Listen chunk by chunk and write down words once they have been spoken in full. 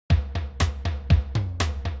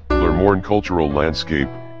Morne cultural landscape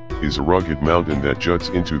is a rugged mountain that juts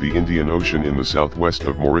into the Indian Ocean in the southwest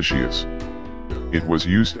of Mauritius. It was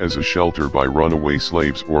used as a shelter by runaway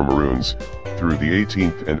slaves or Maroons through the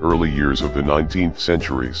 18th and early years of the 19th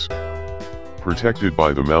centuries. Protected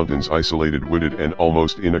by the mountain's isolated wooded and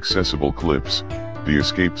almost inaccessible cliffs, the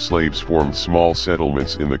escaped slaves formed small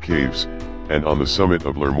settlements in the caves and on the summit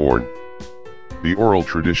of Morne. The oral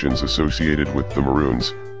traditions associated with the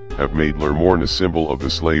Maroons have made Morne a symbol of the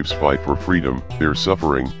slaves' fight for freedom, their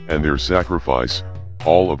suffering, and their sacrifice,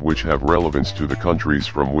 all of which have relevance to the countries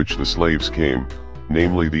from which the slaves came,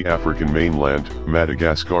 namely the African mainland,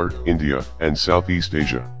 Madagascar, India, and Southeast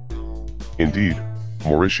Asia. Indeed,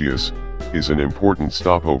 Mauritius is an important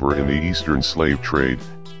stopover in the eastern slave trade,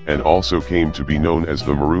 and also came to be known as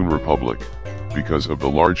the Maroon Republic, because of the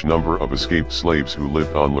large number of escaped slaves who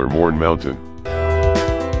lived on Morne Mountain.